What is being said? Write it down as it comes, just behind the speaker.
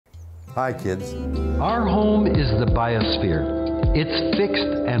Hi, kids. Our home is the biosphere. It's fixed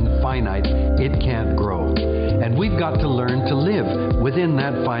and finite. It can't grow. And we've got to learn to live within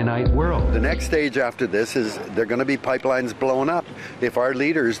that finite world. The next stage after this is there are going to be pipelines blown up if our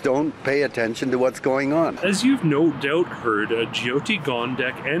leaders don't pay attention to what's going on. As you've no doubt heard, Jyoti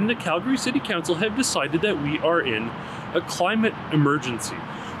Gondek and the Calgary City Council have decided that we are in a climate emergency.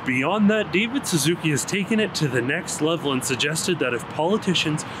 Beyond that, David Suzuki has taken it to the next level and suggested that if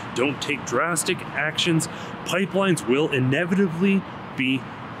politicians don't take drastic actions, pipelines will inevitably be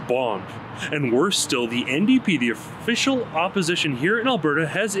bombed. And worse still, the NDP, the official opposition here in Alberta,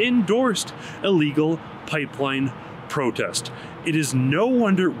 has endorsed illegal pipeline protest. It is no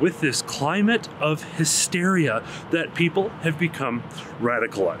wonder with this climate of hysteria that people have become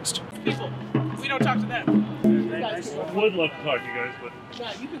radicalized. People, we don't talk to them. I would love to talk to you guys, but...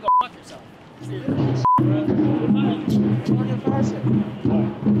 Yeah, you can go fuck yourself.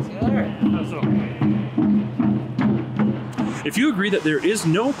 If you agree that there is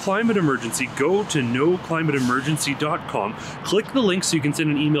no climate emergency, go to noclimateemergency.com, click the link so you can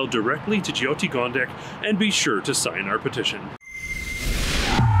send an email directly to Jyoti Gondek, and be sure to sign our petition.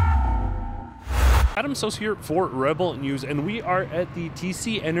 Adam Soos here for Rebel News, and we are at the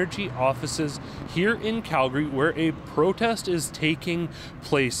TC Energy offices here in Calgary where a protest is taking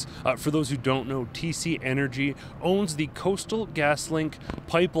place. For those who don't know, TC Energy owns the Coastal GasLink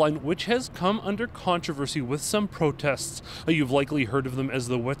pipeline, which has come under controversy with some protests. You've likely heard of them as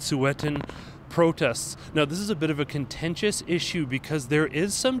the Wet'suwet'en protests. Now, this is a bit of a contentious issue because there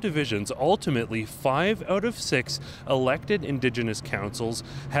is some divisions. Ultimately, 5 out of 6 elected Indigenous councils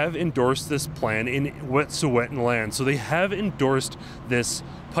have endorsed this plan in Wet'suwet'en land. So they have endorsed this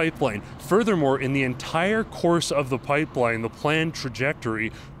pipeline. Furthermore, in the entire course of the pipeline, the planned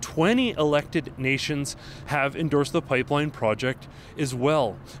trajectory, 20 elected nations have endorsed the pipeline project as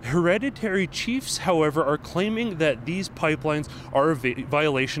well. Hereditary chiefs, however, are claiming that these pipelines are a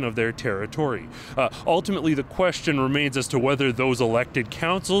violation of their territory. Ultimately, the question remains as to whether those elected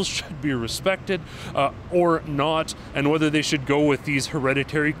councils should be respected or not, and whether they should go with these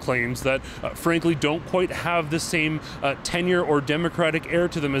hereditary claims that, frankly, don't quite have the same tenure or democratic air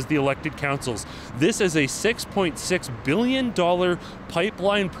to them as the elected councils. This is a $6.6 billion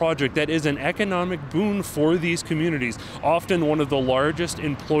pipeline project that is an economic boon for these communities, often one of the largest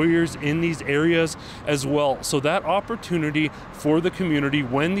employers in these areas as well. So that opportunity for the community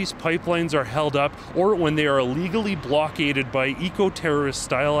when these pipelines are held up or when they are illegally blockaded by eco-terrorist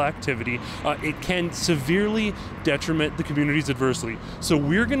style activity, it can severely detriment the communities adversely. So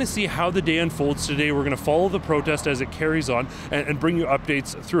we're going to see how the day unfolds today. We're going to follow the protest as it carries on and bring you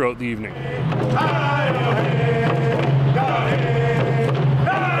updates throughout the evening.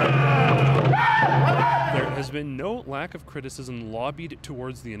 There has been no lack of criticism lobbied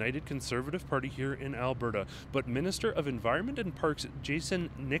towards the United Conservative Party here in Alberta, but Minister of Environment and Parks Jason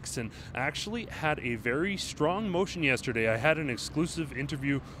Nixon actually had a very strong motion yesterday. I had an exclusive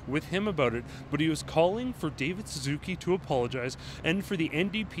interview with him about it, but he was calling for David Suzuki to apologize and for the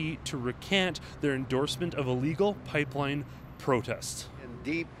NDP to recant their endorsement of illegal pipeline protests.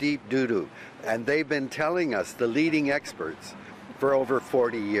 Deep, deep doo-doo. And they've been telling us, the leading experts, for over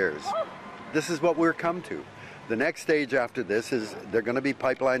 40 years. This is what we're come to. The next stage after this is there are going to be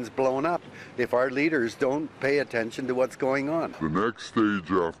pipelines blown up if our leaders don't pay attention to what's going on. The next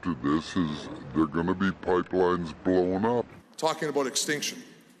stage after this is there are going to be pipelines blown up. Talking about extinction,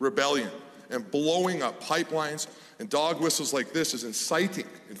 rebellion, and blowing up pipelines and dog whistles like this is inciting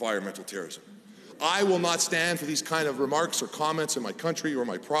environmental terrorism. I will not stand for these kind of remarks or comments in my country or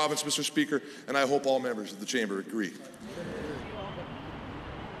my province, Mr. Speaker, and I hope all members of the chamber agree.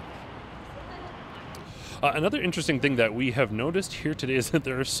 Another interesting thing that we have noticed here today is that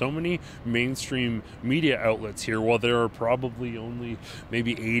there are so many mainstream media outlets here, while there are probably only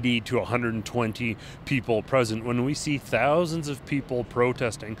maybe 80 to 120 people present. When we see thousands of people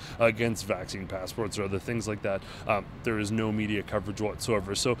protesting against vaccine passports or other things like that, there is no media coverage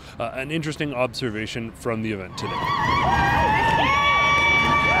whatsoever. So an interesting observation from the event today.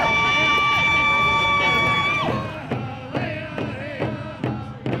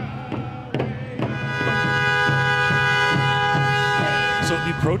 So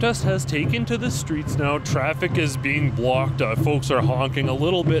the protest has taken to the streets now. Traffic is being blocked. Folks are honking, a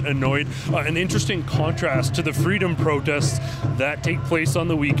little bit annoyed. An interesting contrast to the freedom protests that take place on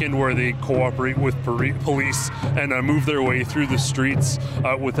the weekend, where they cooperate with police and move their way through the streets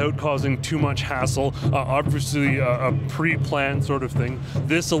without causing too much hassle. Obviously a pre-planned sort of thing.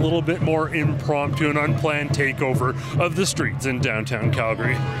 This a little bit more impromptu and unplanned takeover of the streets in downtown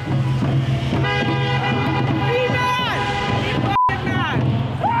Calgary.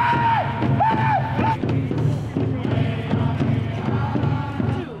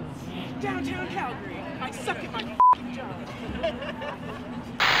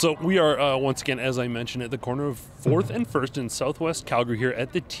 So we are, once again, as I mentioned, at the corner of 4th and 1st in Southwest Calgary here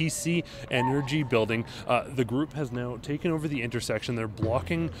at the TC Energy building. The group has now taken over the intersection. They're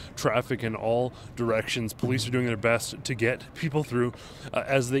blocking traffic in all directions. Police are doing their best to get people through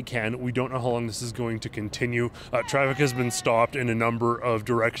as they can. We don't know how long this is going to continue. Traffic has been stopped in a number of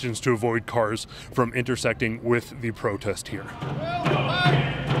directions to avoid cars from intersecting with the protest here.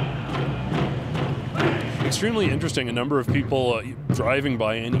 Extremely interesting. A number of people driving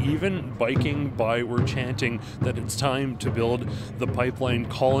by and even biking by were chanting that it's time to build the pipeline,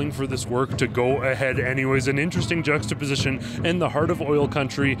 calling for this work to go ahead anyways. An interesting juxtaposition in the heart of oil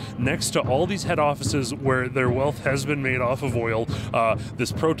country, next to all these head offices where their wealth has been made off of oil.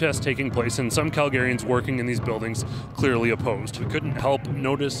 This protest taking place, and some Calgarians working in these buildings clearly opposed. We couldn't help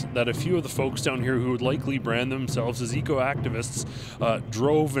notice that a few of the folks down here who would likely brand themselves as eco-activists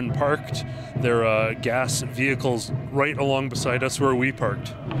drove and parked their gas vehicles right along beside us where we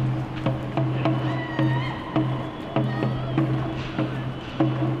parked.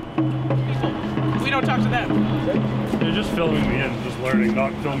 We don't talk to them. They're just filming me and just learning,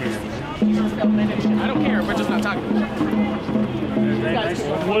 not filming me. You're filming it. I don't care. We're just not talking to them.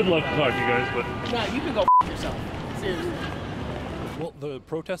 I would love to talk to you guys, but... No, you can go yourself. Seriously. Well, the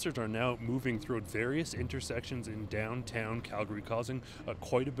protesters are now moving through various intersections in downtown Calgary, causing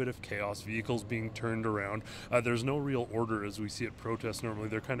quite a bit of chaos, vehicles being turned around. There's no real order as we see at protests normally.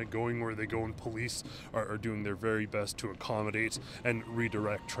 They're kind of going where they go, and police are doing their very best to accommodate and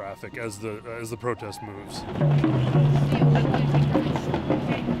redirect traffic as the protest moves.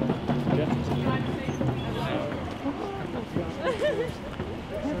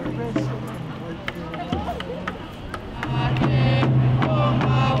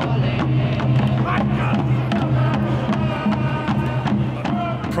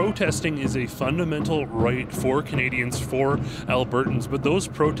 Protesting is a fundamental right for Canadians, for Albertans, but those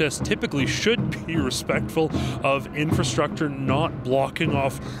protests typically should be respectful of infrastructure, not blocking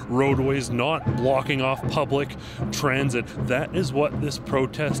off roadways, not blocking off public transit. That is what this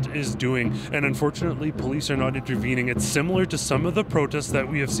protest is doing, and unfortunately police are not intervening. It's similar to some of the protests that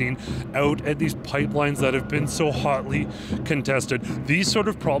we have seen out at these pipelines that have been so hotly contested. These sort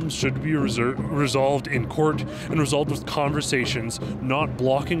of problems should be resolved in court and resolved with conversations, not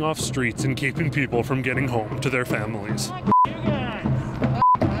blocking off streets and keeping people from getting home to their families.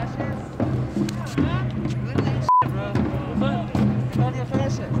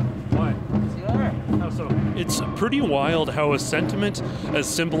 Why? How so? It's pretty wild how a sentiment as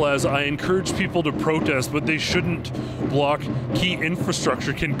simple as "I encourage people to protest, but they shouldn't block key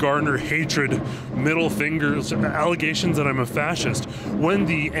infrastructure" can garner hatred, middle fingers, allegations that I'm a fascist. When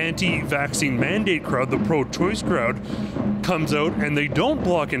the anti-vaccine mandate crowd, the pro-choice crowd, comes out and they don't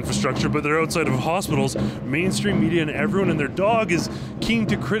block infrastructure, but they're outside of hospitals, mainstream media and everyone and their dog is keen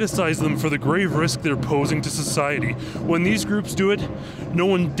to criticize them for the grave risk they're posing to society. When these groups do it, no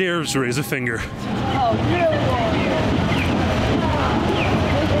one dares raise a finger.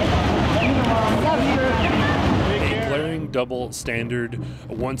 Double standard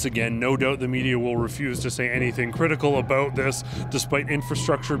once again. No doubt the media will refuse to say anything critical about this, despite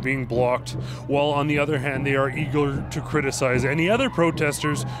infrastructure being blocked, while on the other hand they are eager to criticize any other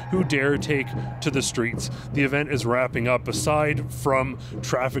protesters who dare take to the streets. The event is wrapping up. Aside from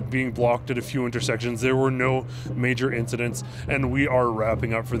traffic being blocked at a few intersections, there were no major incidents, and we are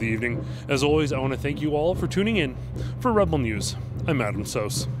wrapping up for the evening. As always, I want to thank you all for tuning in. For Rebel News, I'm Adam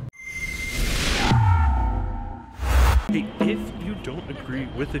Soos. Hey, if you don't agree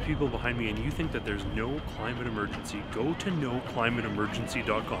with the people behind me and you think that there's no climate emergency, go to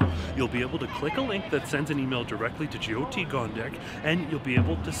noclimateemergency.com. You'll be able to click a link that sends an email directly to GOT Gondek, and you'll be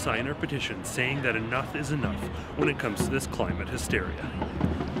able to sign our petition saying that enough is enough when it comes to this climate hysteria.